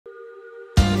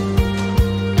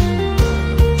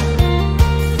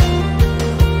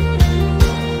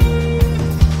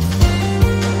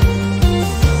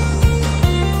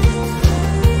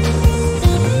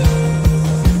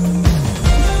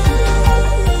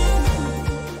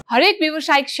हरेक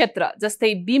व्यवसायिक क्षेत्र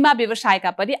जस्तै बीमा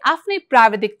व्यवसायका पनि आफ्नै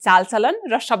प्राविधिक चालचलन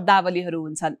र शब्दावलीहरू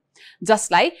हुन्छन्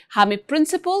जसलाई हामी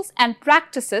principles and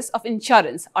practices of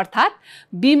insurance अर्थात्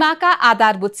बीमाका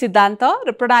आधारभूत सिद्धान्त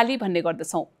र प्रणाली भन्ने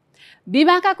गर्दछौँ।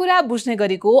 बीमाका कुरा बुझ्ने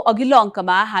गरेको अघिल्लो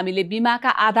अङ्कमा हामीले बीमाका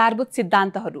आधारभूत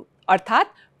सिद्धान्तहरू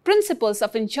अर्थात् प्रिन्सिपल्स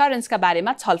अफ इन्स्योरेन्सका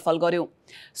बारेमा छलफल गर्यौं।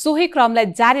 सोही क्रमलाई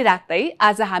जारी राख्दै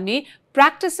आज हामी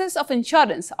प्र्याक्टिसेस अफ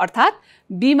इन्स्योरेन्स अर्थात्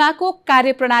बीमाको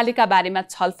कार्यप्रणालीका बारेमा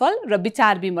छलफल र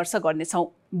विचार विमर्श गर्नेछौँ।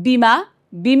 बीमा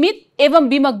बीमित एवं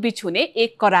बीमक बीच हुने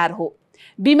एक करार हो।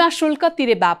 बीमा शुल्क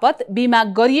तिरे बापत बीमा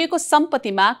गरिएको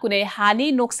सम्पत्तिमा कुनै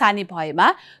हानि नोक्सानी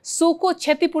भएमा सोको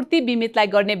क्षतिपूर्ति बीमितलाई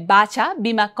गर्ने बाचा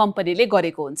बीमा कम्पनीले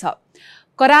गरेको हुन्छ।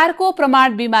 करारको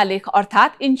प्रमाण बीमा लेख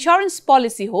अर्थात् इन्स्योरेन्स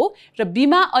पोलिसी हो र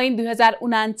बीमा ऐन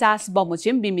 2049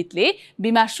 बमोजिम बीमितले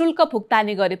बीमा शुल्क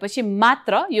भुक्तानी गरेपछि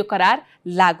मात्र यो करार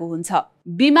लागू हुन्छ।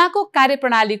 बीमाको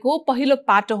कार्यप्रणालीको पहिलो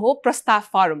पाटो हो प्रस्ताव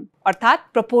फर्म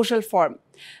अर्थात् प्रपोजल फर्म।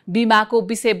 बीमाको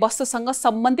विषय वस्तुसँग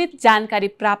सम्बन्धित जानकारी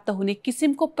प्राप्त हुने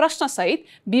किसिमको प्रश्न सहित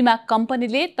बीमा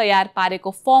कम्पनीले तयार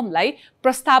पारेको फर्मलाई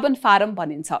प्रस्तावन फारम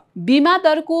भनिन्छ। बीमा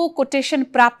दरको कोटेसन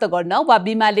प्राप्त गर्न वा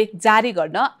बीमा लेख जारी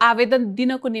गर्न आवेदन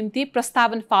दिनको निम्ति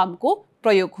प्रस्तावन फर्मको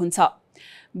प्रयोग हुन्छ।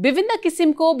 विभिन्न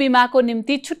किसिमको बीमाको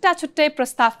निम्ति छुट्टा छुट्टै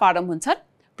प्रस्ताव फारम हुन्छन्।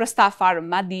 प्रस्ताव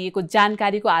फारममा दिएको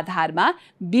जानकारीको आधारमा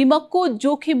बीमकको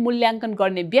जोखिम मूल्याङ्कन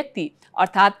गर्ने व्यक्ति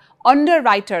अर्थात्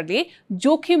अन्डरराइटरले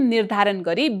जोखिम निर्धारण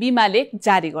गरी बीमा लेख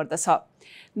जारी गर्दछ।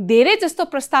 धेरै जस्तो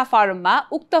प्रस्ताव फारममा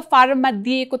उक्त फारममा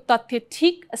दिएको तथ्य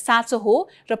ठिक साँचो हो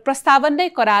र प्रस्तावन नै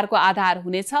करारको आधार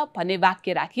हुनेछ भन्ने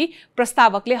वाक्य राखी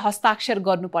प्रस्तावकले हस्ताक्षर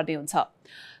गर्नुपर्ने हुन्छ।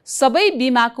 सबै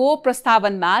बीमाको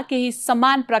प्रस्तावनमा केही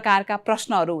समान प्रकारका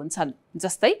प्रश्नहरू हुन्छन्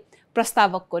जस्तै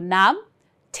प्रस्तावकको नाम,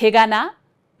 ठेगाना,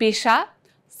 पेशा,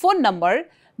 फोन नम्बर,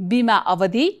 बीमा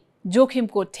अवधि,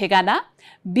 जोखिमको ठेगाना,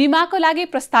 बीमाको लागि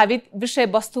प्रस्तावित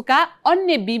विषयवस्तुका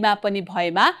अन्य बीमा पनि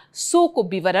भएमा सोको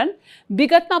विवरण,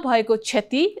 विगतमा भएको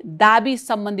क्षति, दाबी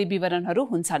सम्बन्धी विवरणहरू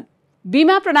हुन्छन्।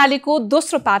 बीमा प्रणालीको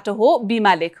दोस्रो पाटो हो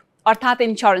बीमा लेख अर्थात्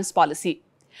इन्स्योरेन्स पोलिसी।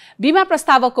 बीमा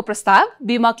प्रस्तावकको प्रस्ताव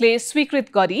बीमकले स्वीकृत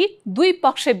गरी दुई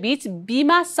पक्ष बीच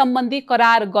बीमा सम्बन्धी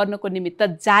करार गर्नको निमित्त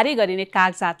जारी गरिने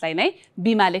कागजातलाई नै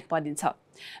बीमा लेख भनिन्छ।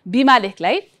 बीमा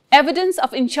लेखलाई एभिडेन्स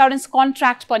अफ इन्स्योरेन्स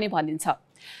कन्ट्र्याक्ट पनि भनिन्छ।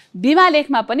 बीमा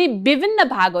लेखमा पनि विभिन्न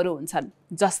भागहरू हुन्छन्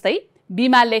जस्तै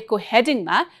बीमा लेखको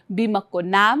हेडिङमा बीमकको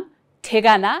नाम,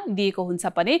 ठेगाना दिएको हुन्छ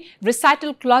भने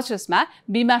रिसाइटल क्लजेसमा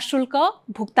बीमा शुल्क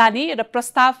भुक्तानी र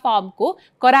प्रस्ताव फर्मको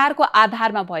करारको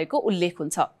आधारमा भएको उल्लेख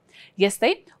हुन्छ।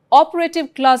 यस्तै अपरेटिभ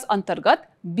क्लज अन्तर्गत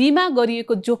बीमा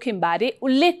गरिएको जोखिमबारे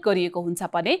उल्लेख गरिएको हुन्छ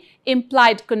भने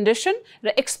इम्प्लाइड कन्डिसन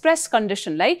र एक्सप्रेस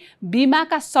कन्डिसनलाई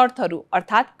बीमाका शर्तहरू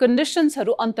अर्थात्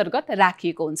कन्डिसन्सहरू अन्तर्गत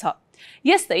राखिएको हुन्छ।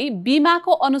 यस्तै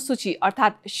बीमाको अनुसूची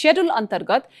अर्थात् शेड्युल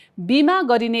अन्तर्गत बीमा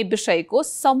गरिने विषयको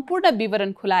सम्पूर्ण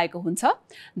विवरण खुलाएको हुन्छ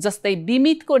जस्तै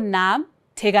बीमितको नाम,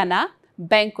 ठेगाना,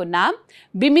 ब्याङ्कको नाम,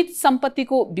 बीमित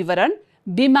सम्पत्तिको विवरण,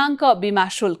 बीमाङ्क बीमा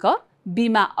शुल्क,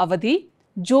 बीमा अवधि,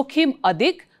 जोखिम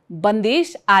अधिक,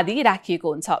 बन्देज आदि राखिएको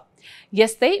हुन्छ।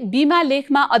 यस्तै बीमा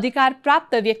लेखमा अधिकार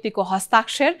प्राप्त व्यक्तिको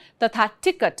हस्ताक्षर तथा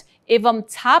टिकट एवं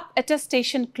छाप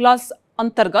एटेस्टेसन क्लज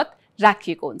अन्तर्गत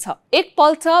राखिएको हुन्छ।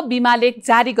 एकपल्ट बीमा लेख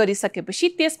जारी गरिसकेपछि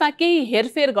त्यसमा केही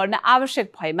हेरफेर गर्न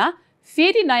आवश्यक भएमा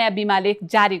फेरि नयाँ बीमा लेख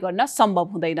जारी गर्न सम्भव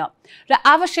हुँदैन र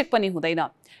आवश्यक पनि हुँदैन।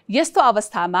 यस्तो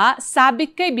अवस्थामा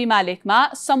साबिककै बीमा लेखमा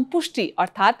सम्पुष्टि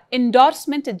अर्थात्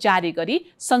इन्डोर्समेन्ट जारी गरी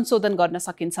संशोधन गर्न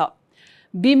सकिन्छ।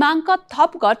 बीमाङ्क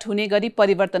थपघट हुने गरी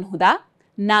परिवर्तन हुँदा,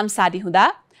 नामसारी हुँदा,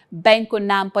 ब्याङ्कको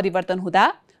नाम परिवर्तन हुँदा,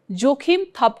 जोखिम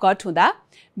थपघट हुँदा,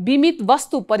 बीमित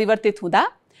वस्तु परिवर्तित हुँदा,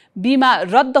 बीमा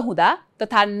रद्द हुँदा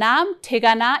तथा नाम,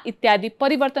 ठेगाना इत्यादि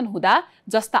परिवर्तन हुँदा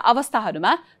जस्ता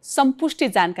अवस्थाहरूमा सम्पुष्टि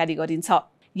जानकारी गरिन्छ।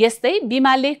 यस्तै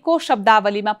बीमा लेखको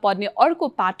शब्दावलीमा पर्ने अर्को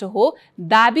पाटो हो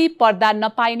दाबी पर्दा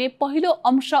नपाइने पहिलो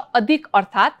अंश अधिक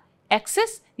अर्थात्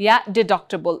एक्सेस या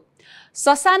डिडक्टेबल।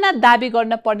 ससाना दाबी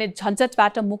गर्न पर्ने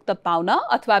झन्झटबाट मुक्त पाउन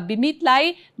अथवा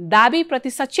बीमितलाई दाबी प्रति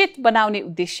सचेत बनाउने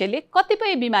उद्देश्यले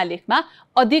कतिपय बीमा लेखमा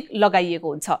अधिक लगाइएको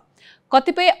हुन्छ।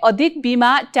 कतिपय अधिक बीमा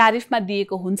ट्यारिफमा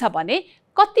दिएको हुन्छ भने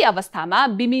कति अवस्थामा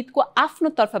बीमितको आफ्नो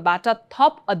तर्फबाट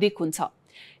थप अधिक हुन्छ।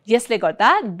 यसले गर्दा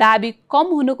दाबी कम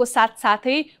हुनुको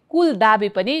साथसाथै कुल दाबी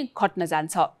पनि घट्न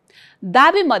जान्छ।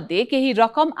 दाबी मध्ये केही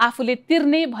रकम आफूले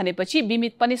तिर्ने भनेपछि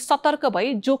बीमित पनि सतर्क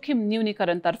भई जोखिम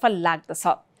न्यूनीकरणतर्फ लाग्दछ।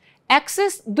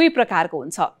 एक्सेस दुई प्रकारको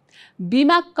हुन्छ।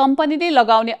 बीमा कम्पनीले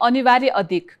लगाउने अनिवार्य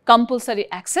अधिक कम्पल्सरी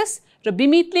एक्सेस र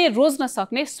बीमितले रोज्न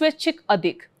सक्ने स्वैच्छिक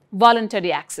अधिक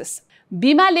भलन्टरी एक्सेस।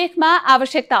 बीमा लेखमा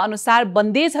आवश्यकता अनुसार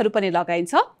बन्देजहरू पनि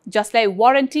लगाइन्छ जसलाई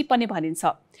वारेन्टी पनि भनिन्छ।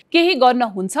 केही गर्न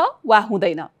हुन्छ वा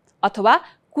हुँदैन अथवा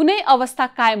कुनै अवस्था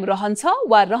कायम रहन्छ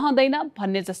वा रहँदैन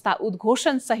भन्ने जस्ता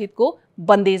उद्घोषण सहितको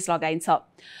बन्देज लगाइन्छ।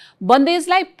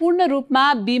 बन्देजलाई पूर्ण रूपमा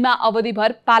बीमा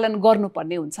अवधिभर पालन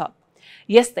गर्नुपर्ने हुन्छ।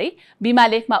 यस्तै बीमा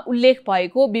लेखमा उल्लेख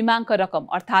भएको बीमाङ्क रकम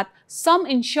अर्थात् सम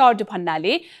इन्स्योर्ड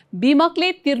भन्नाले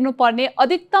बीमकले तिर्नुपर्ने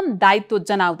अधिकतम दायित्व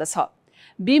जनाउँदछ।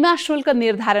 बीमा शुल्क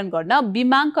निर्धारण गर्न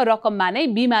बीमाङ्क रकममा नै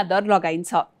बीमा दर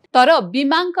लगाइन्छ। तर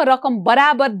बीमाङ्क रकम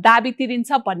बराबर दाबी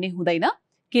तिरिन्छ भन्ने हुँदैन,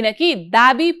 किनकि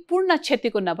दाबी पूर्ण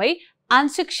क्षतिको नभई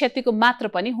आंशिक क्षतिको मात्र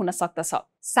पनि हुन सक्दछ।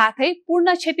 साथै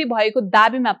पूर्ण क्षति भएको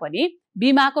दाबीमा पनि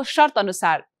बीमाको शर्त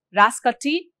अनुसार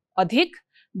राजकट्टी अधिक,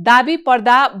 दाबी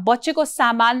पर्दा बचेको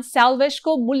सामान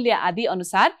स्याल्वेजको मूल्य आदि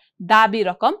अनुसार दाबी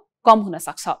रकम कम हुन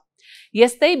सक्छ।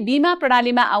 यस्तै बीमा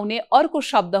प्रणालीमा आउने अर्को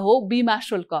शब्द हो बीमा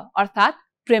शुल्क अर्थात्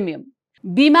प्रिमियम।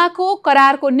 बीमाको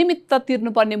करारको निमित्त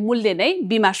तिर्नुपर्ने मूल्य नै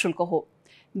बीमा शुल्क हो।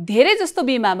 धेरै जस्तो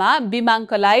बीमामा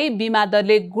बीमाङ्कलाई बीमा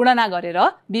दरले गुणना गरेर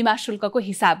बीमा शुल्कको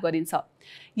हिसाब गरिन्छ।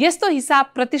 यस्तो हिसाब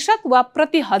प्रतिशत वा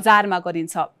प्रति हजारमा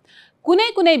गरिन्छ। कुनै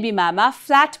कुनै बीमामा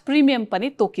फ्ल्याट प्रिमियम पनि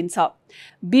तोकिन्छ।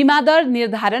 बीमा दर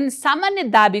निर्धारण सामान्य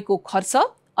दाबीको खर्च,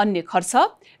 अन्य खर्च,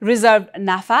 रिजर्भ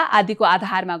नाफा आदिको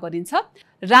आधारमा गरिन्छ।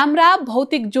 राम्रा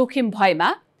भौतिक जोखिम भएमा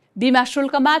बीमा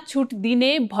शुल्कमा छुट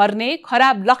दिने, भर्ने,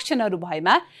 खराब लक्षणहरू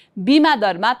भएमा बीमा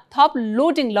दरमा थप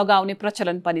लोडिङ लगाउने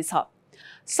प्रचलन पनि छ।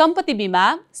 सम्पत्ति बीमा,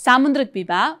 सामुद्रिक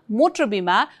बीमा, मोटर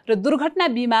बीमा र दुर्घटना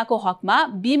बीमाको हकमा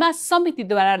बीमा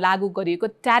समितिद्वारा लागू गरिएको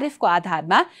ट्यारिफको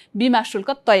आधारमा बीमा शुल्क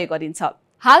तय गरिन्छ।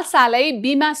 हालसालै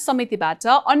बीमा समितिबाट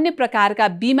अन्य प्रकारका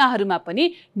बीमाहरूमा पनि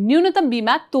न्यूनतम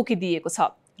बीमा तोकिदिएको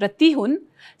छ र ती हुन्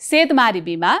सेधमारी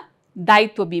बीमा,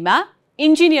 दायित्व बीमा,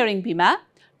 इन्जिनियरिङ बीमा,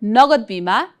 नगद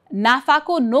बीमा,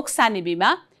 नाफाको नोक्सानी बीमा,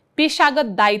 पेशागत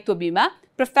दायित्व बीमा,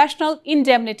 प्रोफेसनल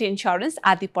इन्डेमनिटी इन्स्योरेन्स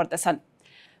आदि पर्दछन्।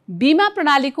 बीमा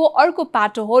प्रणालीको अर्को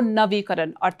पाटो हो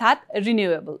नवीकरण अर्थात्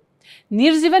रिन्युएबल।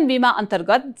 निर्जीवन बीमा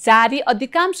अन्तर्गत जारी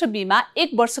अधिकांश बीमा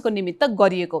 1 वर्षको निमित्त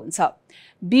गरिएको हुन्छ।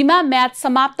 बीमा म्याद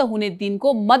समाप्त हुने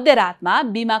दिनको मध्यरातमा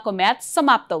बीमाको म्याद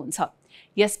समाप्त हुन्छ।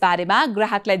 यसबारेमा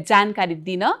ग्राहकलाई जानकारी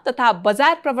दिन तथा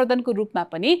बजार प्रवर्धनको रूपमा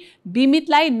पनि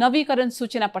बीमितलाई नवीकरण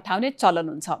सूचना पठाउने चलन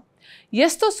हुन्छ।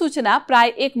 यस्तो सूचना प्राय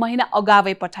 1 महिना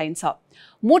अगावै पठाइन्छ।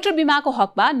 मोटर बीमाको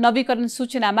हकमा नवीकरण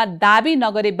सूचनामा दाबी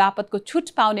नगरे बापतको छुट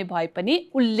पाउने भए पनि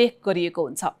उल्लेख गरिएको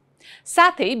हुन्छ।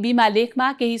 साथै बीमा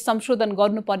लेखमा केही संशोधन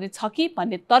गर्नुपर्ने छ कि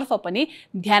भन्ने तर्फ पनि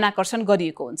ध्यानाकर्षण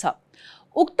गरिएको हुन्छ।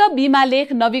 उक्त बीमा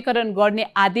लेख नवीकरण गर्ने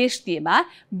आदेश दिएमा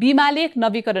बीमा लेख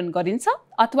नवीकरण गरिन्छ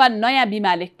अथवा नयाँ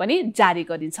बीमा लेख पनि जारी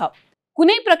गरिन्छ।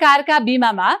 कुनै प्रकारका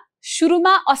बीमामा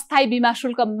सुरुमा अस्थायी बीमा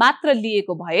शुल्क मात्र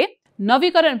लिएको भए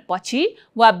नवीकरण पछि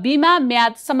वा बीमा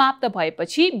म्याद समाप्त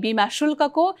भएपछि बीमा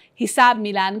शुल्कको हिसाब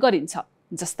मिलान गरिन्छ।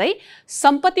 जस्तै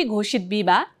सम्पत्ति घोषित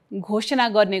बीमा घोषणा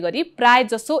गर्ने गरी प्राय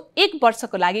जसो 1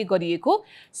 वर्षको लागि गरिएको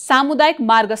सामुदायिक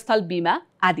मार्गस्थल बीमा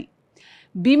आदि।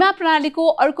 बीमा प्रणालीको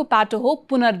अर्को पाटो हो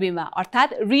पुनर्बीमा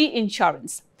अर्थात्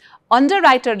रिइन्स्योरेन्स।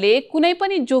 अन्डरराइटरले कुनै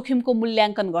पनि जोखिमको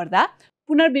मूल्याङ्कन गर्दा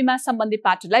पुनर्बीमा सम्बन्धी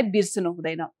पाटोलाई बिर्सनु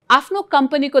हुँदैन। आफ्नो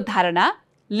कम्पनीको धारणा,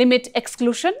 लिमिट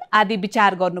एक्सक्लुसन आदि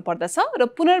विचार गर्नुपर्दछ र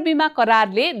पुनर्बीमा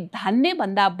करारले धान्ने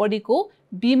भन्दा बढीको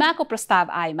बीमाको प्रस्ताव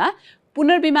आएमा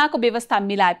पुनर्बीमाको व्यवस्था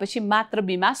मिलाएपछि मात्र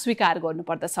बीमा स्वीकार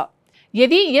गर्नुपर्दछ।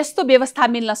 यदि यस्तो व्यवस्था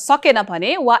मिल्न सकेन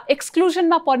भने वा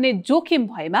एक्सक्लुजनमा पर्ने जोखिम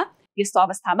भएमा यस्तो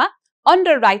अवस्थामा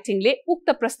अन्डरराइटिङले उक्त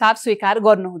प्रस्ताव स्वीकार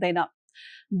गर्नु हुँदैन।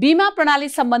 बीमा प्रणाली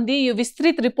सम्बन्धी यो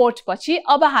विस्तृत रिपोर्ट पछि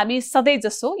अब हामी सधैँ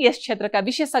जसो यस क्षेत्रका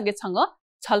विशेषज्ञसँग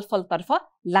छलफलतर्फ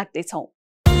लाग्दैछौँ।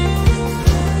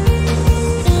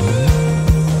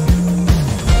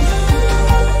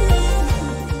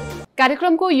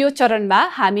 कार्यक्रमको यो चरणमा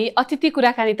हामी अतिथि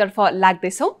कुराकानीतर्फ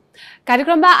लाग्दैछौँ।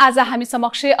 कार्यक्रममा आज हामी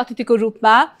समक्ष अतिथिको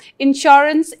रूपमा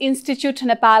इन्स्योरेन्स इन्स्टिच्युट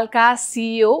नेपालका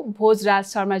सिइओ भोजराज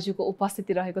शर्माज्यूको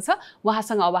उपस्थिति रहेको छ।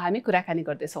 उहाँसँग अब हामी कुराकानी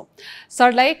गर्दैछौँ।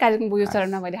 सरलाई कार्यक्रमको यो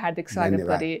चरणमा मैले हार्दिक स्वागत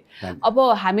गरेँ। अब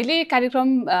हामीले कार्यक्रम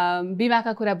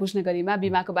बिमाका कुरा बुझ्ने गरीमा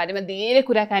बिमाको बारेमा धेरै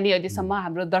कुराकानी अहिलेसम्म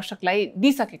हाम्रो दर्शकलाई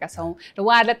दिइसकेका छौँ र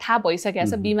उहाँहरूलाई थाहा भइसकेको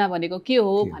छ बिमा भनेको के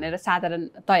हो भनेर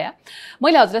साधारणतया।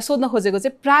 मैले हजुरलाई सोध्न खोजेको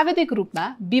चाहिँ प्राविधिक रूपमा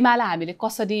बिमालाई हामीले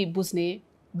कसरी बुझ्ने,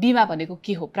 बिमा भनेको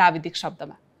के हो प्राविधिक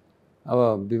शब्दमा?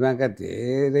 अब बिमाका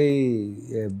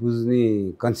धेरै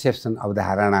बुझ्ने कन्सेप्सन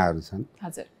अवधारणाहरू छन्।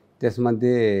 हजुर।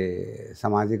 त्यसमध्ये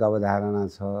सामाजिक अवधारणा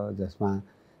छ जसमा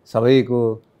सबैको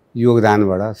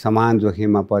योगदानबाट समान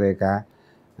जोखिममा परेका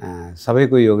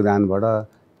सबैको योगदानबाट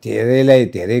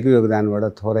धेरैको योगदानबाट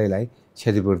थोरैलाई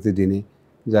क्षतिपूर्ति दिने,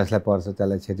 जसलाई पर्छ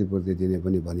त्यसलाई क्षतिपूर्ति दिने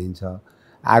पनि भनिन्छ।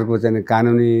 अर्को चाहिँ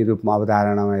कानुनी रूपमा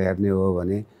अवधारणामा हेर्ने हो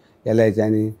भने यसलाई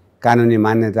चाहिँ कानुनी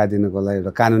मान्यता दिनको लागि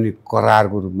एउटा कानुनी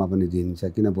करारको रूपमा पनि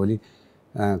दिइन्छ। किन भोलि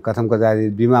कथम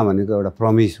कदाचित बिमा भनेको एउटा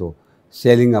प्रमिस हो,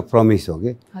 सेलिङ अ प्रमिस हो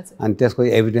कि हजुर अनि त्यसको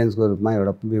एभिडेन्सको रूपमा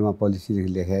एउटा बिमा पोलिसी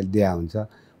लेखेर दिया हुन्छ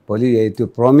भोलि त्यो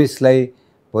प्रमिसलाई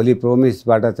भोलि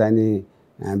प्रमिसबाट चाहिँ नि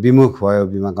विमुख भयो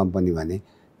बिमा कम्पनी भने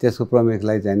त्यसको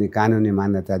प्रमिसलाई चाहिँ नि कानुनी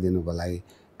मान्यता दिनुको लागि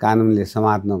कानुनले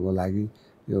समात्नको लागि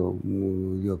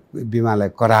यो बिमालाई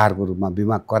करारको रूपमा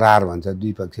बिमा करार भन्छ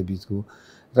दुई पक्ष बिचको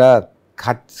र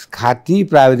खाती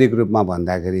प्राविधिक रूपमा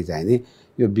भन्दाखेरि चाहिँ नि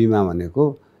यो बिमा भनेको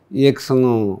एकसँग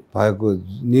भएको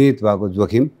निहित भएको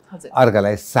जोखिम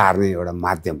अर्कालाई सार्ने एउटा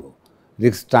माध्यम हो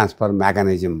रिस्क ट्रान्सफर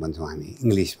मेकानिजम भन्छौँ हामी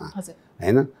इङ्ग्लिसमा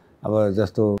हैन अब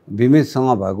जस्तो बिमितसँग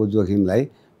भएको जोखिमलाई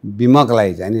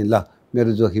बिमकलाई चाहिँ नि ल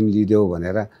मेरो जोखिम लिदेऊ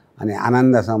भनेर अनि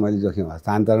आनन्दसँग मैले जोखिम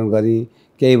हस्तान्तरण गरेँ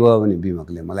केही भयो भने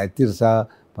बिमकले मलाई तिर्छ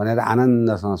भनेर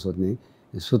आनन्दसँग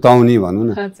सुताउने भनौँ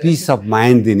न पिस अफ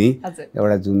माइन्ड दिने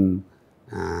एउटा जुन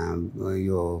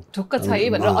यो ढुक्क छ है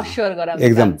भनेर अस्योर गराउने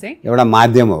एकदम एउटा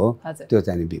माध्यम हो त्यो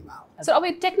चाहिँ बिमा हो सर अब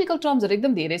टेक्निकल टर्म्सहरु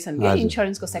एकदम धेरै छन् के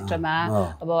इन्स्योरेन्सको सेक्टरमा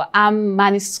अब आम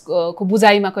मानिसको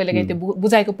बुझाइमा कहिलेकाहीँ त्यो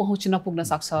बुझाइको पहुँच नपुग्न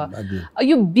सक्छ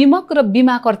यो बिमक र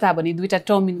बिमाकर्ता भनी दुईटा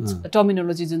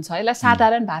टर्मिनोलोजी जुन छ यसलाई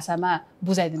साधारण भाषामा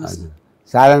बुझाइदिनुस्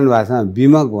साधारण भाषामा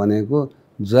बिमक भनेको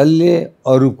जसले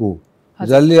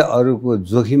अरूको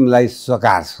जोखिमलाई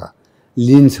सकार्छ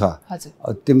लिन्छ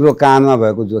तिम्रो कानमा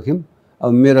भएको जोखिम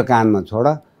अब मेरो कानमा छोड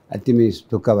तिमी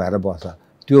ढुक्क भएर बस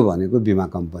त्यो भनेको बिमा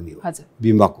कम्पनी हो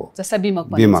बिमक हो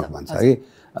बिमक भन्छ है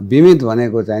बिमित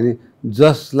भनेको चाहिँ नि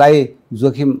जसलाई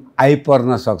जोखिम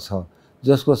आइपर्न सक्छ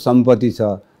जसको सम्पत्ति छ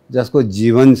जसको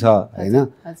जीवन छ हैन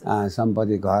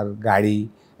सम्पत्ति घर गाडी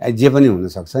जे पनि हुन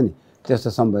सक्छ नि त्यस्तो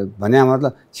सम्पत्ति भने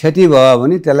मतलब क्षति भयो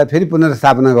भने त्यसलाई फेरि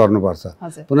पुनर्स्थापना गर्नुपर्छ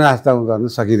पुनर्स्थापना गर्न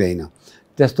सकिँदैन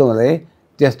त्यस्तोलाई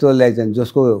चाहिँ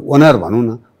जसको ओनर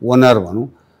भनौँ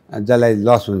जसलाई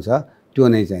लस हुन्छ त्यो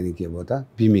नै चाहिँ नि के भयो त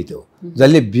बिमित हो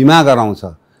जसले बिमा गराउँछ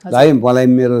ल है मलाई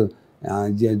मेरो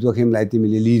जोखिमलाई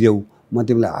तिमीले लिदेऊ म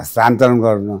तिमीलाई हस्तान्तरण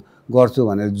गर्छु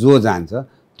भनेर जो जान्छ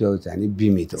त्यो चाहिँ नि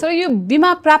बिमित हो सर यो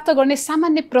बिमा प्राप्त गर्ने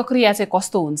सामान्य प्रक्रिया चाहिँ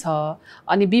कस्तो हुन्छ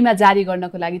अनि बिमा जारी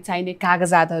गर्नको लागि चाहिने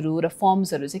कागजातहरू र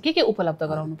फर्म्सहरू चाहिँ के उपलब्ध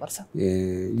गराउनु पर्छ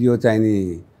यो चाहिँ नि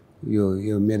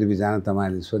यो मेरो विचारमा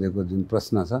तपाईहरुले सोधेको जुन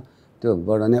प्रश्न छ त्यो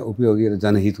बडो नै उपयोगी र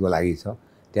जनहितको लागि छ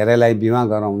धेरैलाई बिमा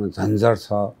गराउन झन्झट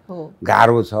छ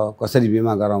गाह्रो छ कसरी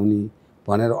बिमा गराउने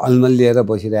भनेर अल्मलिएर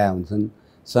बसिरहेका हुन्छन्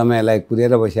समयलाई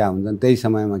कुरेर बसेका हुन्छन् त्यही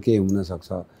समयमा केही हुन सक्छ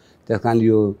त्यसकारण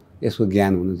यसको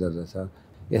ज्ञान हुनु जरुरी छ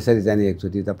यसरी चाहिँ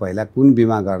एकचोटि त पहिला कुन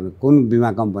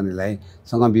बिमा कम्पनीलाई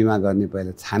सँग बिमा गर्ने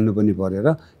पहिला छान्नु पनि पर्यो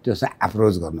र त्यसलाई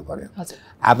अप्रोच गर्नु पर्यो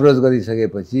अप्रोच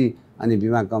गरिसकेपछि अनि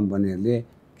बिमा कम्पनीहरूले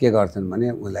के गर्छन् भने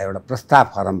उसलाई एउटा प्रस्ताव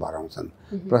फारम भराउँछन्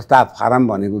प्रस्ताव फारम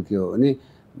भनेको के हो भने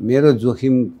मेरो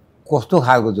जोखिम कस्तो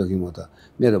खालको जोखिम हो त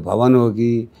मेरो भवन हो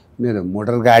कि मेरो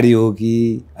मोटर गाडी हो कि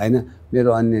हैन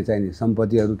मेरो अन्य चाहिँ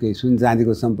सम्पत्तिहरू केही सुन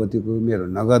चाँदीको सम्पत्तिको मेरो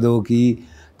नगद हो कि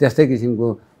त्यस्तै किसिमको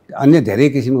अन्य धेरै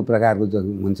किसिमको प्रकारको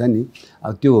जोखिम हुन्छ नि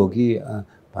अब त्यो हो कि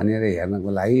भनेर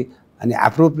हेर्नको लागि अनि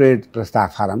एप्रोप्रिएट प्रस्ताव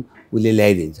फारम उसले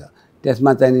ल्याइदिन्छ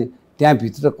त्यसमा चाहिँ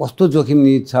त्यहाँभित्र कस्तो जोखिम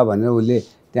निहित छ भनेर उसले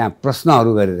त्यहाँ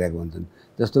प्रश्नहरू गरिरहेको हुन्छन्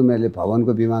जस्तो मैले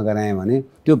भवनको बिमा गराएँ भने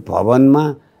त्यो भवनमा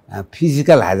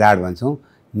फिजिकल हजार्ड भन्छौँ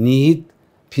निहित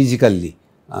फिजिकल्ली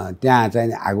त्यहाँ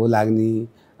चाहिँ आगो लाग्ने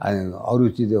अरू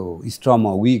चिज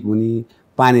स्ट्रममा विक हुने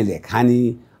पानीले खाने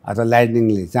अथवा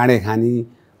लाइटनिङले चाँडै खाने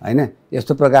हैन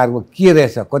यस्तो प्रकारको के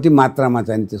रहेछ कति मात्रामा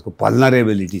चाहिँ त्यसको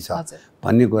भल्नरेबिलिटी छ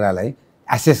भन्ने कुरालाई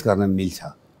एसेस गर्न मिल्छ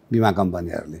बिमा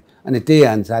कम्पनीहरूले अनि त्यही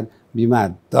अनुसार बिमा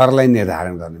दरलाई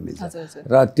निर्धारण गर्न मिल्छ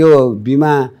र त्यो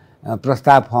बिमा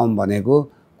प्रस्ताव फर्म भनेको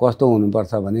कस्तो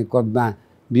हुनुपर्छ भने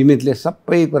बिमितले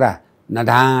सबै कुरा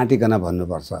नढाँटिकन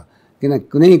भन्नुपर्छ किन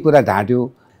कुनै कुरा ढाँट्यो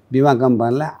बिमा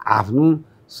कम्पनीलाई आफ्नो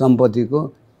सम्पत्तिको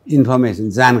इन्फर्मेसन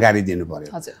जानकारी दिनु पर्यो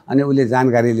अनि उसले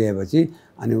जानकारी लिएपछि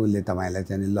अनि उसले तपाईलाई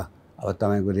चाहिँ ल अब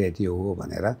तपाईको रेट यो हो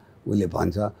भनेर उसले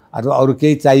भन्छ अथवा अरू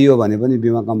केही चाहियो भने पनि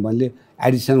बिमा कम्पनीले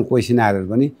एडिसनल क्वेसनहरुहरू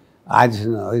पनि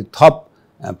थप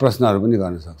प्रश्नहरू पनि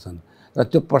गर्न सक्छन् र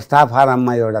त्यो प्रस्ताव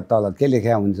फारममा एउटा तल के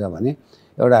लेखेको हुन्छ भने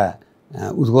एउटा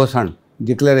उद्घोषण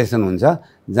डिक्लेरेसन हुन्छ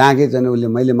जहाँ के चाहिँ उसले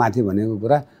मैले माथि भनेको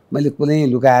कुरा मैले कुनै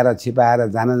लुकाएर छिपाएर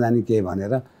जानी केही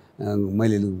भनेर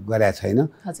मैले गरेको छैन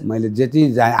मैले जति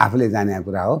आफूले जानेको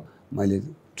कुरा हो मैले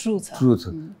ट्रुथ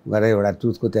गरेर एउटा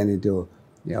ट्रुथको त्यहाँनि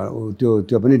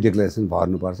त्यो पनि डिक्लेरेसन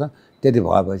भर्नुपर्छ त्यति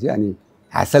भएपछि अनि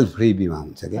ह्यासल फ्री बिमा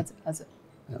हुन्छ के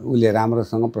उसले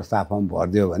राम्रोसँग प्रस्ताव फर्म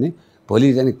भरिदियो भने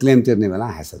भोलि चाहिँ क्लेम तिर्ने बेला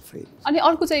ह्यासल फ्री अनि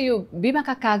अर्को चाहिँ यो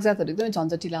बिमाका कागजातहरू एकदमै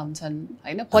झन्झटिला हुन्छन्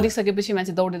हैन परिसकेपछि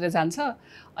मान्छे दौडेर जान्छ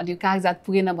अनि यो कागजात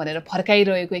पुगेन भनेर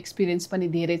फर्काइरहेको एक्सपिरियन्स पनि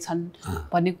धेरै छन्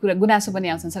भन्ने कुरा गुनासो पनि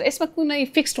आउँछन् सर यसमा कुनै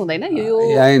फिक्स्ड हुँदैन यो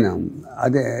हैन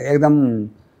एकदम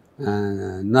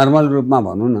नर्मल रूपमा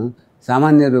भनौँ न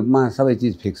सामान्य रूपमा सबै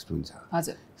चिज फिक्स्ड हुन्छ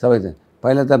हजुर सबै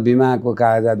पहिला त बिमाको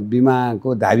कागजात बिमाको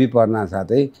धाबी पर्न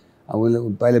साथै उसले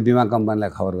पहिला बिमा कम्पनीलाई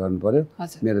खबर गर्नु पर्यो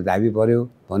मेरो धाबी पर्यो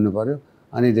भन्नु पर्यो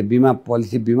अनि त्यो बिमा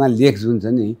पोलिसी बिमा लेख जुन छ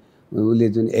नि उसले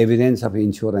जुन एभिडेन्स अफ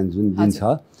इन्स्योरेन्स जुन दिन्छ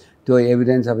त्यो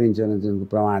एभिडेन्स अफ इन्स्योरेन्स जुनको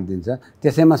प्रमाण दिन्छ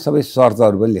त्यसैमा सबै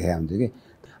शर्तहरू पनि लेखेको हुन्छ कि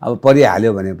अब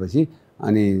परिहाल्यो भनेपछि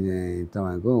अनि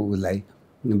तपाईँको उसलाई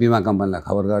बिमा कम्पनीलाई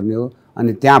खबर गर्ने हो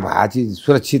अनि त्यहाँ भए चिज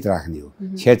सुरक्षित राख्ने हो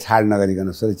छेडछाड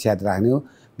नगरिकन सुरक्षित राख्ने हो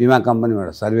बिमा कम्पनीबाट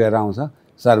सर्भेयर आउँछ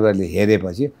सर्भरले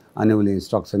हेरेपछि अनि उसले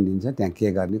इन्स्ट्रक्सन दिन्छ त्यहाँ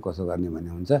के गर्ने कसो गर्ने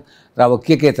भन्ने हुन्छ र अब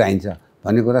के चाहिन्छ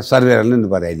भन्ने कुरा सर्भेयरले नि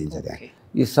बताइदिन्छ त्यहाँ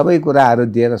यी सबै कुराहरू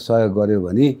दिएर सहयोग गर्यो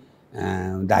भने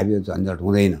धाबी झन्झट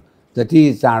हुँदैन जति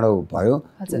चाँडो भयो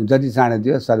जति चाँडो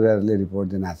दियो सर्भेयरले रिपोर्ट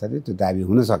दिन आसारी त्यो दाबी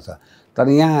हुनसक्छ तर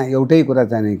यहाँ एउटै कुरा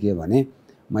चाहिँ के भने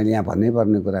मैले यहाँ भन्नै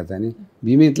पर्ने कुरा चाहिँ नि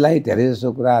बिमितलाई धेरै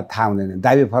जसो कुरा थाहा हुँदैन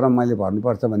दाबी फर्म मैले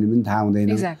भर्नुपर्छ भन्ने पनि थाहा हुँदैन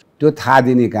त्यो थाहा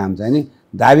दिने काम चाहिँ नि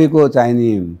दाबीको चाहिँ नि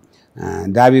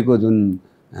दाबीको जुन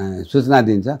सूचना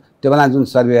दिन्छ त्यो बेला जुन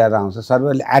सर्भेयर आउँछ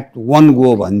सर्भेयरले एट वान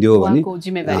गो भनिदियो भने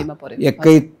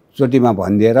एकैचोटिमा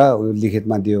भनिदिएर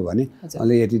लिखितमा दियो भने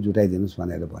उसले यति जुटाइदिनुहोस्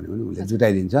भनेर भन्यो भने उसले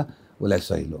जुटाइदिन्छ उसलाई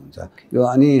सहिलो हुन्छ यो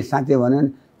अनि साथै भन्यो भने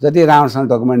जति राम्रोसँग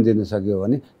डकुमेन्ट दिनु सक्यो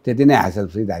भने त्यति नै हासल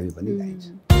फ्री दाबी पनि पाइन्छ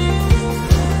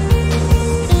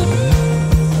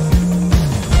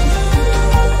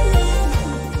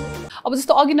अब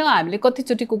जस्तो अघि नै हामीले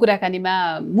कतिचोटिको कुराकानीमा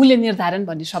मूल्य निर्धारण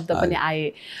भन्ने शब्द पनि आए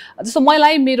जस्तो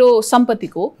मलाई मेरो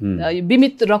सम्पत्तिको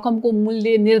बीमित रकमको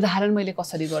मूल्य निर्धारण मैले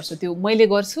कसरी गर्छु त्यो मैले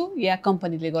गर्छु या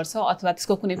कम्पनीले गर्छ अथवा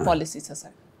त्यसको कुनै पोलिसी छ सर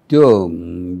त्यो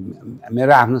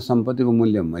मेरो आफ्नो सम्पत्तिको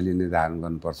मूल्य मैले निर्धारण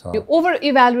गर्नुपर्छ यो ओभर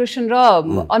इभ्यालुएसन र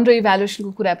अन्डर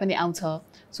इभ्यालुएसनको कुरा पनि आउँछ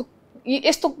सो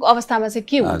यस्तो अवस्थामा चाहिँ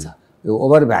के हुन्छ यो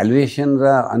ओभर भ्यालुएसन र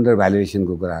अन्डर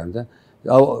भ्यालुएसनको कुरा हुन्छ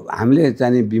अब हामीले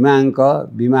चाहिँ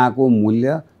बिमाको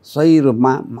मूल्य सही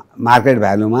रूपमा मार्केट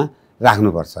भ्यालुमा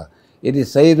राख्नुपर्छ यदि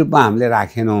सही रूपमा हामीले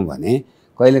राखेनौँ भने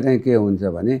कहिलेकाहीँ के हुन्छ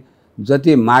भने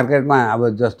जति मार्केटमा अब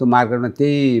जस्तो मार्केटमा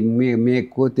त्यही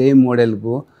मेकको त्यही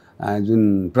मोडेलको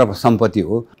जुन सम्पत्ति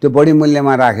हो त्यो बढी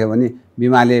मूल्यमा राख्यो भने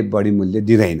बिमाले बढी मूल्य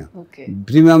दिँदैन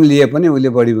प्रिमियम लिए पनि उसले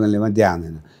बढी मूल्यमा दिया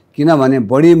हुँदैन किनभने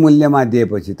बढी मूल्यमा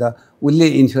दिएपछि त उसले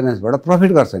इन्स्योरेन्सबाट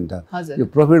प्रफिट गर्छ नि त यो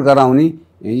प्रफिट गराउने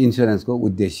इन्स्योरेन्सको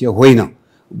उद्देश्य होइन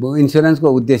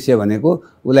इन्स्योरेन्सको उद्देश्य भनेको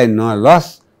उसलाई न लस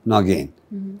न गेन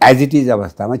एज इट इज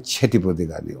अवस्थामा क्षतिपूर्ति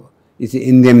गर्ने हो इट्स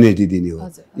इन्डेमनिटी दिने हो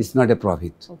इट्स नट ए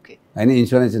प्रफिट होइन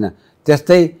इन्स्योरेन्स होइन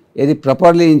त्यस्तै यदि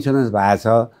प्रपरली इन्स्योरेन्स भएको छ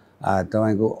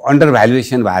तपाईँको अन्डर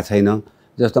भ्यालुएसन भएको छैन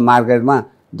जस्तो मार्केटमा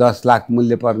 10 लाख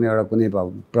मूल्य पर्ने एउटा कुनै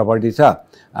प्रपर्टी छ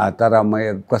तर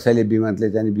कसैले बिमाले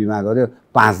चाहिँ बिमा गर्यो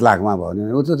 5 लाखमा भन्यो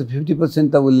भने उता त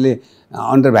 50% त उसले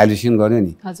अन्डर भ्यालुएसन गर्यो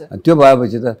नि त्यो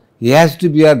भएपछि त he has to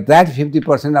beer that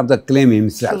 50% of the claim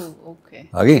himself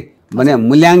हो कि भने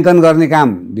मूल्याङ्कन गर्ने काम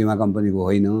बिमा कम्पनीको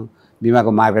होइन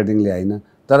बिमाको मार्केटिङले होइन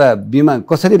तर बिमा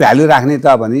कसरी भ्यालु राख्ने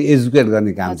त भने एजुकेट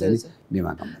गर्ने काम चाहिँ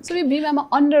बिमा कम्पनी सो यो बिमामा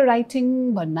अन्डर राइटिङ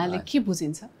भन्नाले के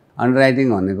बुझिन्छ अन्डर राइटिङ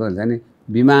भनेको चाहिँ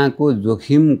बिमाको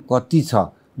जोखिम कति छ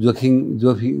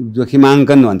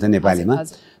जोखिमाङ्कन भन्छ नेपालीमा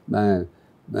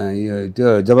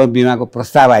त्यो जब बिमाको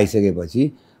प्रस्ताव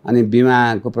आइसकेपछि अनि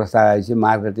बिमाको प्रस्ताव आएपछि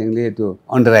मार्केटिङले त्यो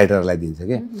अन्डरराइटरलाई दिन्छ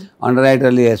के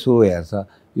अन्डरराइटरले यसो हेर्छ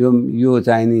यो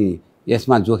चाहिँ नि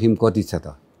यसमा जोखिम कति छ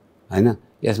त हैन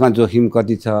यसमा जोखिम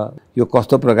कति छ यो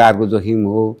कस्तो प्रकारको जोखिम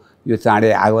हो यो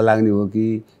चाँडै आगो लाग्ने हो कि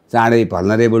चाँडै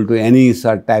vulnerable to any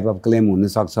short type of claim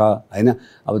हुनसक्छ हैन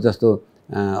अब जस्तो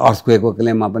अर्थक्वेकको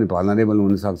क्लेममा पनि भल्नरेबल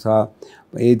हुनसक्छ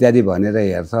इत्यादि भनेर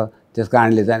हेर्छ त्यस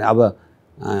कारणले चाहिँ अब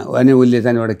अनि उसले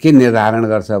चाहिँ एउटा के निर्धारण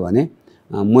गर्छ भने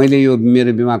मैले यो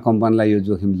मेरो बिमा कम्पनीलाई यो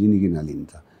जोखिम लिने कि नलिने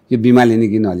त यो बिमा लिने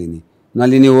कि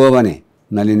नलिने हो भने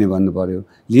नलिने भन्नु पर्यो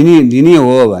लिने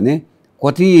हो भने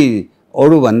कति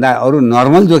अरू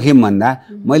नर्मल जोखिम भन्दा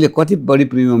मैले कति बढी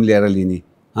प्रिमियम लिएर लिने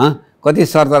कति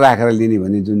शर्त राखेर लिने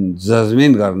भन्ने जुन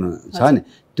जजमेन्ट गर्नु छ नि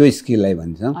त्यो स्किललाई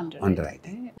भन्छ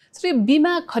अन्डरराइटिङ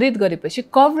बिमा खरिद गरेपछि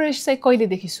कभरेज चाहिँ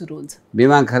कहिलेदेखि सुरु हुन्छ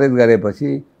बिमा खरिद गरेपछि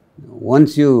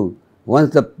once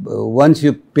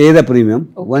you pay the premium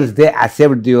once they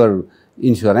accept your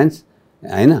insurance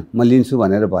हैन म लिन्छु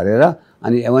भनेर भरेर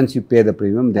अनि once you pay the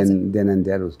premium then and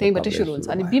there उसको त्यहीबाट सुरु हुन्छ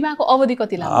अनि बिमाको अवधि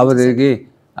कति लामो अवधि कि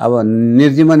अब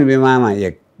निर्जीवन बिमामा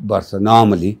 1 वर्ष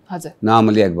नर्मली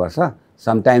 1 वर्ष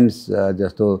sometimes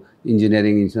जस्तो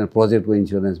इन्जिनियरिङ इन्स्योरेन्स प्रोजेक्टको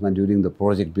इन्स्योरेन्समा during the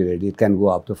project period it can go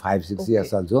up to 5-6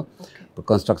 years also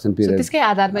construction period त्यसकै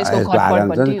आधारमा यसको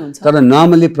घटबढ पनि हुन्छ तर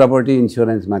नर्मली प्रपर्टी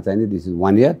इन्स्योरेन्समा चाहिँ नि दिस इज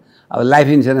 1 इयर अब लाइफ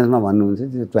इन्स्योरेन्समा भन्नुहुन्छ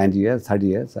त्यो 20 इयर्स 30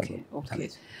 इयर्स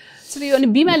सो यो अनि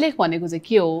बिमा लेख भनेको चाहिँ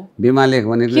के हो बिमा लेख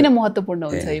भनेको किन महत्त्वपूर्ण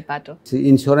हुन्छ यो पाटो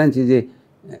insurance is a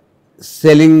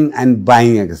selling and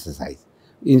buying exercise.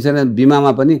 Insurance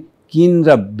बिमामा पनि किन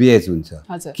र बेच हुन्छ।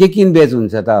 के किन बेच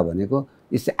हुन्छ त भनेको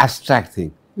it's abstract thing,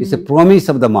 it's a promise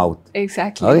of the mouth.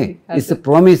 Exactly, it's a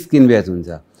promise किन बेच हुन्छ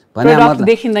भने मतलब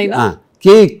देखिँदैन।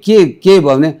 के भयो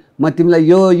भने म तिमीलाई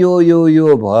यो यो यो यो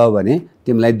भयो भने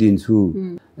तिमीलाई दिन्छु।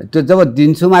 त्यो जब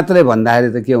दिन्छु मात्रै भन्दाखेरि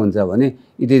त के हुन्छ भने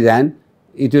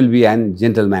it will be an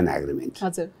gentleman agreement.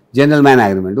 Gentleman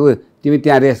agreement. ऊ तिमी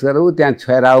त्यहाँ रेस्ट गर, ऊ त्यहाँ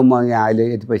छोएर आऊ, म यहाँ अहिले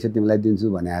यति पैसा तिमीलाई दिन्छु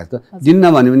भने जस्तो।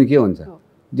 दिन्न भन्यो भने के हुन्छ?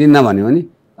 दिन्न भन्यो भने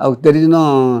अब देयर इज नो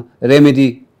रेमेडी,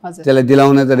 त्यसलाई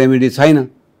दिलाउन त रेमेडी छैन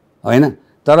होइन।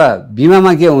 तर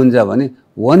बिमामा के हुन्छ भने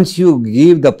once you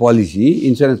give the policy,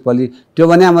 insurance policy, त्यो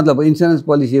भने मतलब इन्सुरेन्स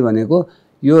पोलिसी भनेको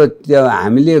यो त्यो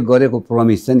हामीले गरेको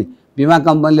प्रोमिस छ नि, बिमा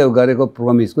कम्पनीले गरेको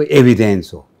प्रोमिसको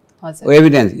एभिडेन्स हो,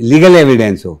 एभिडेन्स, लिगल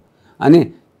एभिडेन्स हो। अनि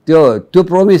त्यो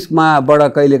प्रोमिसमाबाट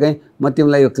कहिलेकाहीँ म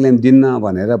तिमीलाई यो क्लेम दिन्न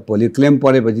भनेर भोलि क्लेम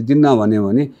परेपछि दिन्न भन्यो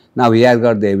भने now he has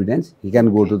got the evidence, he can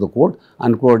go to the court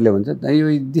अनि कोर्टले भन्छ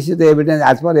this is the evidence,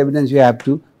 as per evidence you have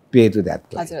to pay to that.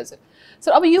 हजुर हजुर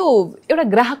सर, अब यो एउटा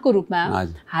ग्राहकको रूपमा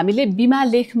हामीले बिमा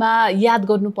लेखमा याद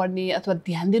गर्नुपर्ने अथवा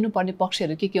ध्यान दिनुपर्ने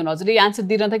पक्षहरू के हुन्? हजुरले आन्सर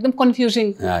दिइरहँदा एकदम कन्फ्युजिङ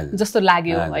जस्तो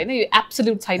लाग्यो होइन, यो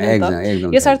एब्सोल्युट छैन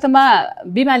त। यस अर्थमा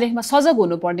बिमा लेखमा सजग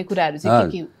हुनुपर्ने कुराहरू चाहिँ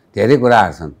के हुन्? धेरै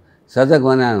कुराहरू छन्। सजग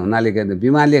हुनाले के भन्छ,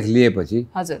 बिमा लेख लिएपछि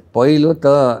पहिलो त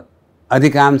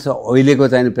अधिकांश अहिलेको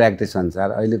चाहिँ प्र्याक्टिस अनुसार,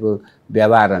 अहिलेको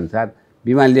व्यवहार अनुसार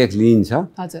बिमा लेख लिइन्छ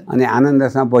अनि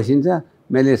आनन्दसँग बसिन्छ।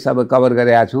 मैले सबै कभर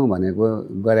गरेका छु भनेको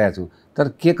गरेका छु,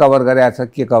 तर के कभर गरेका छ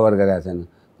के कभर गरेका छैन,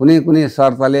 कुनै कुनै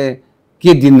शर्तले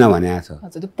के दिन्न भनेको छ,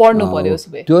 पढ्नु पर्यो।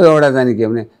 त्यो एउटा चाहिँ के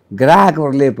भने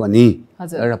ग्राहकहरूले पनि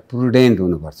एउटा प्रुडेन्ट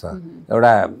हुनुपर्छ,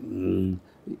 एउटा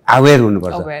अवेर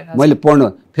हुनुपर्छ। मैले पढ्नु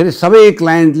फेरि सबै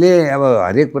क्लाइन्टले अब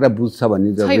हरेक कुरा बुझ्छ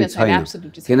भन्ने जरुरी छैन,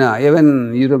 किन इभन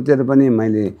युरोपतिर पनि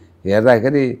मैले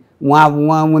हेर्दाखेरि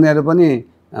उनीहरू पनि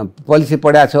पोलिसी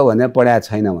पढाएको छ भने पढाएको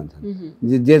छैन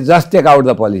भन्छन्। जे just take out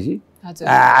the policy,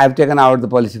 I have taken out the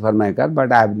policy for my car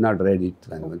but I have not read it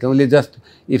भन्नु। उसले just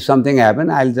if something happen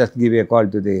I will just give A call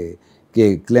to the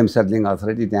claim settling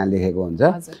authority, त्यहाँ लेखेको हुन्छ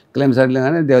claim settling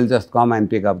भने they will just come and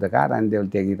pick up the car and they will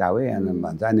take it away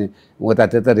भन्छ। अनि उता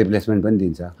त्यो त replacement पनि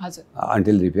दिन्छ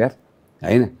अन्टिल रिपेयर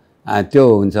होइन, त्यो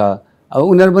हुन्छ। अब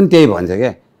उनीहरू पनि त्यही भन्छ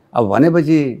क्या। अब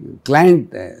भनेपछि क्लाइन्ट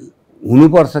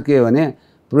हुनुपर्छ के भने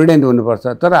प्रुडेन्ट हुनुपर्छ,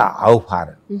 तर हाउ फार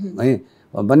है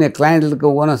भने क्लाइन्टको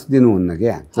बोनस दिनुहुन्न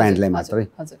क्या, क्लाइन्टलाई मात्रै।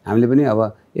 हामीले पनि अब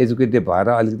एजुकेटेड भएर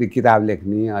अलिकति किताब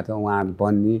लेख्ने अथवा उहाँहरू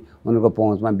पढ्ने, उनीहरूको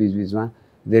पहुँचमा बिचबिचमा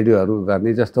रेडियोहरू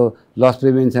गर्ने, जस्तो लस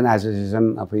प्रिभेन्सन एसोसिएसन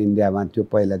अफ इन्डियामा त्यो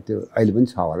पहिला, त्यो अहिले पनि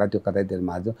छ होला, त्यो कतैतिर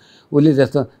मार्छ। उसले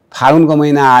जस्तो फागुनको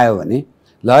महिना आयो भने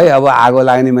ल है अब आगो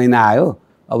लाग्ने महिना आयो,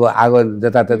 अब आगो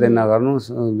जताततै नगर्नुहोस्,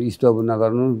 स्टोभ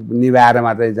नगर्नुहोस्, निभाएर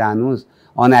मात्रै जानुहोस्,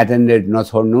 अनएटेन्डेड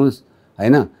नछोड्नुहोस्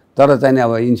होइन। तर चाहिँ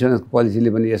अब इन्सुरेन्स पोलिसीले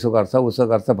पनि यसो गर्छ उसो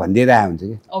गर्छ भनिदिइरहेको हुन्छ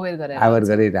कि, अवेर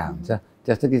गरिरहेको हुन्छ।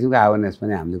 त्यस्तो किसिमको अवेरनेस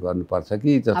पनि हामीले गर्नुपर्छ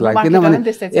कि जस्तो लाग्छ। किनभने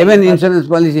इभन इन्सुरेन्स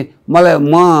पोलिसी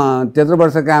म त्यत्रो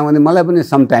वर्ष काम गर्ने, मलाई पनि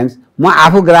समटाइम्स म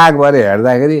आफू ग्राहक भएर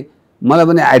हेर्दाखेरि मलाई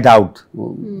पनि आई डाउट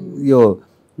यो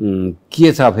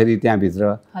के छ फेरि त्यहाँभित्र।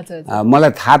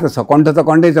 मलाई थाहा त छ, कन्ठ त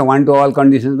कन्ठै छ, 1 to all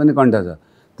कन्डिसन्स पनि कन्ठ छ,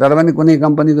 तर पनि कुनै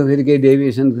कम्पनीको फेरि केही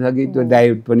डेभिएसन छ कि त्यो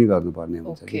डाइभर्ट पनि गर्नुपर्ने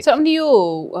हुन्छ। अनि यो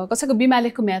कसैको बिमा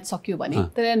लेखको म्याद सक्यो भने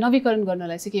त्यसलाई नवीकरण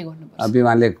गर्नलाई चाहिँ के गर्नुपर्छ?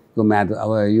 बिमा लेखको म्याद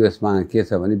अब युएसमा के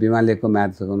छ भने बिमा लेखको म्याद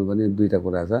सकाउनु पनि दुईवटा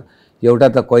कुरा छ। एउटा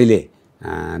त कहिले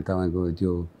तपाईँको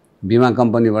त्यो बिमा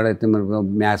कम्पनीबाट तिमीहरूको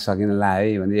म्याद सकिन ला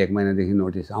है भने 1 महिनादेखि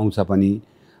नोटिस आउँछ पनि,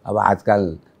 अब आजकल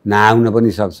नआउन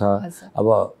पनि सक्छ। अब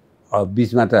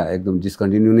बिचमा त एकदम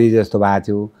डिस्कन्टिन्यू नै जस्तो भएको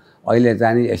थियो, अहिले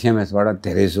चाहिँ नि एसएमएसबाट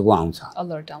धेरै सुको आउँछ,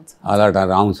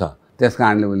 अलर्टहरू आउँछ। त्यस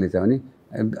कारणले उसले चाहिँ भने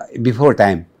before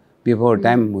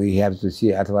time we have to see,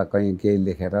 अथवा कहीँ केही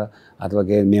लेखेर अथवा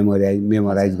केही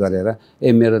मेमोराइज गरेर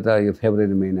मेरो त यो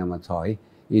फेब्रुअरी महिनामा छ है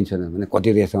इन्सुरेन्स भने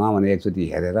कति रहेछमा भने एकचोटि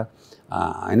हेरेर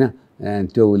होइन,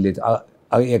 त्यो उसले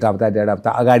 1 हप्ता 1.5 हप्ता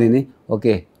अगाडि नै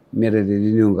ओके मेरो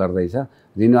रिन्यू गर्दैछ।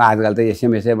 रिन्यू आजकल त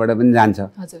एसएमएसबाट पनि जान्छ,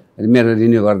 मेरो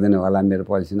रिन्यू गरिदिनु होला, मेरो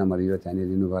पोलिसी नम्बर यो चाहिँ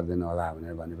रिन्यू गरिदिनु होला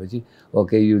भनेर भनेपछि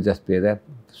okay you just pay the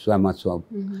so much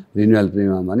renewal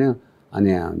premium भन्यो।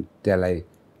 अनि त्यसलाई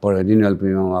रिन्युअल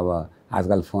प्रिमियम अब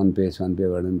आजकल फोन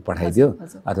पेबाट पनि पठाइदियो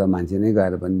अथवा मान्छे नै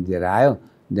गएर पनि दिएर आयो,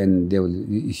 then they will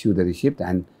issue the receipt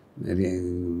and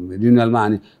रिन्युअलमा।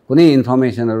 अनि कुनै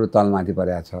इन्फर्मेसनहरू तलमाथि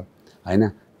परेको छ होइन,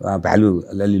 भ्यालु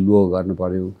अलि लो गर्नु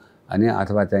पर्यो अनि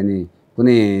अथवा चाहिँ नि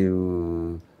कुनै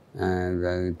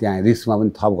त्यहाँ रिस्कमा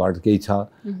पनि थप घट केही छ।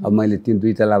 अब मैले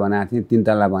 2 तला बनाएको थिएँ 3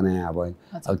 तला बनाएँ,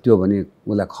 अब त्यो भने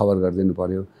उसलाई खबर गरिदिनु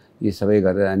पर्यो। यी सबै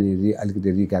गरेर अनि अलिकति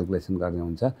रिक्यालकुलेसन गर्ने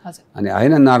हुन्छ। अनि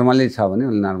होइन नर्मलै छ भने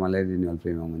उसले नर्मलै रिन्युअल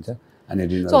प्रिमियम हुन्छ। अनि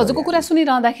रिन्युअल सो हजुरको कुरा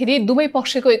सुनिरहँदाखेरि दुवै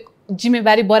पक्षको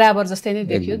जिम्मेवारी बराबर जस्तै नै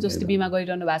देखियो जसले बिमा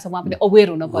गरिरहनु भएको छ उहाँ पनि अवेर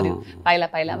हुन पर्यो पाइला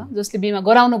पाइलामा जसले बिमा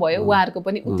गराउनु भयो उहाँहरूको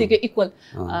पनि उत्तिकै इक्वल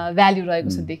भ्याल्यु रहेको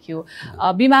छ देखियो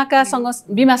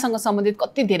बिमासँग सम्बन्धित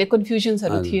कति धेरै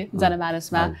कन्फ्युजन्सहरू थिए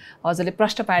जनमानसमा हजुरले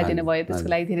प्रश्न पारिदिनु भयो त्यसको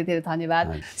लागि धेरै धेरै धन्यवाद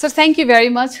sir thank you very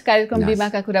much कार्यक्रम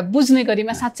बिमाका कुरा बुझ्ने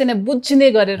गरीमा साँच्चै नै बुझ्ने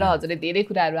गरेर हजुरले धेरै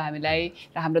कुराहरू हामीलाई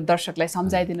र हाम्रो दर्शकलाई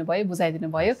सम्झाइदिनु भयो बुझाइदिनु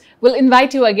भयो will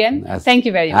invite you again thank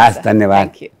you very much धन्यवाद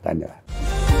धन्यवाद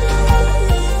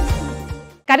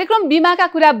कार्यक्रम बिमाका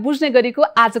कुरा बुझ्ने गरीको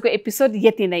आजको एपिसोड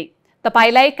यति नै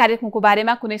तपाईलाई कार्यक्रमको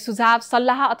बारेमा कुनै सुझाव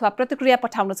सल्लाह अथवा प्रतिक्रिया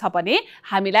पठाउनु छ भने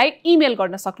हामीलाई इमेल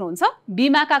गर्न सक्नुहुन्छ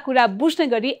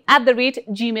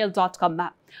bimakakura@gmail.com मा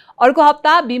अर्को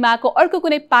हप्ता बिमाको अर्को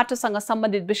कुनै पाटोसँग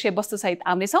सम्बन्धित विषयवस्तु सहित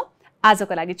आउनेछौँ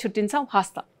आजको लागि छुट्टिन्छौँ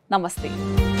हस्त नमस्ते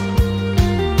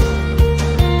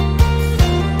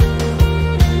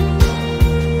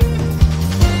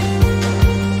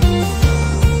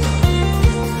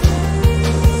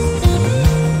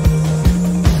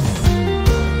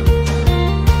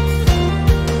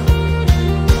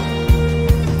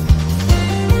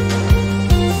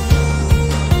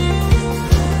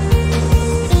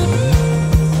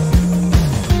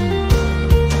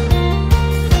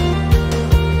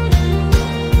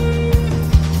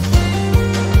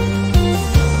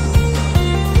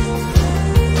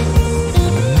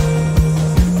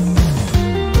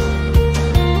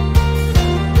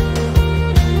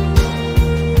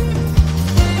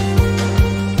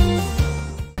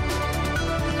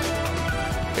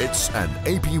It's an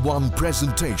AP1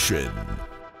 presentation.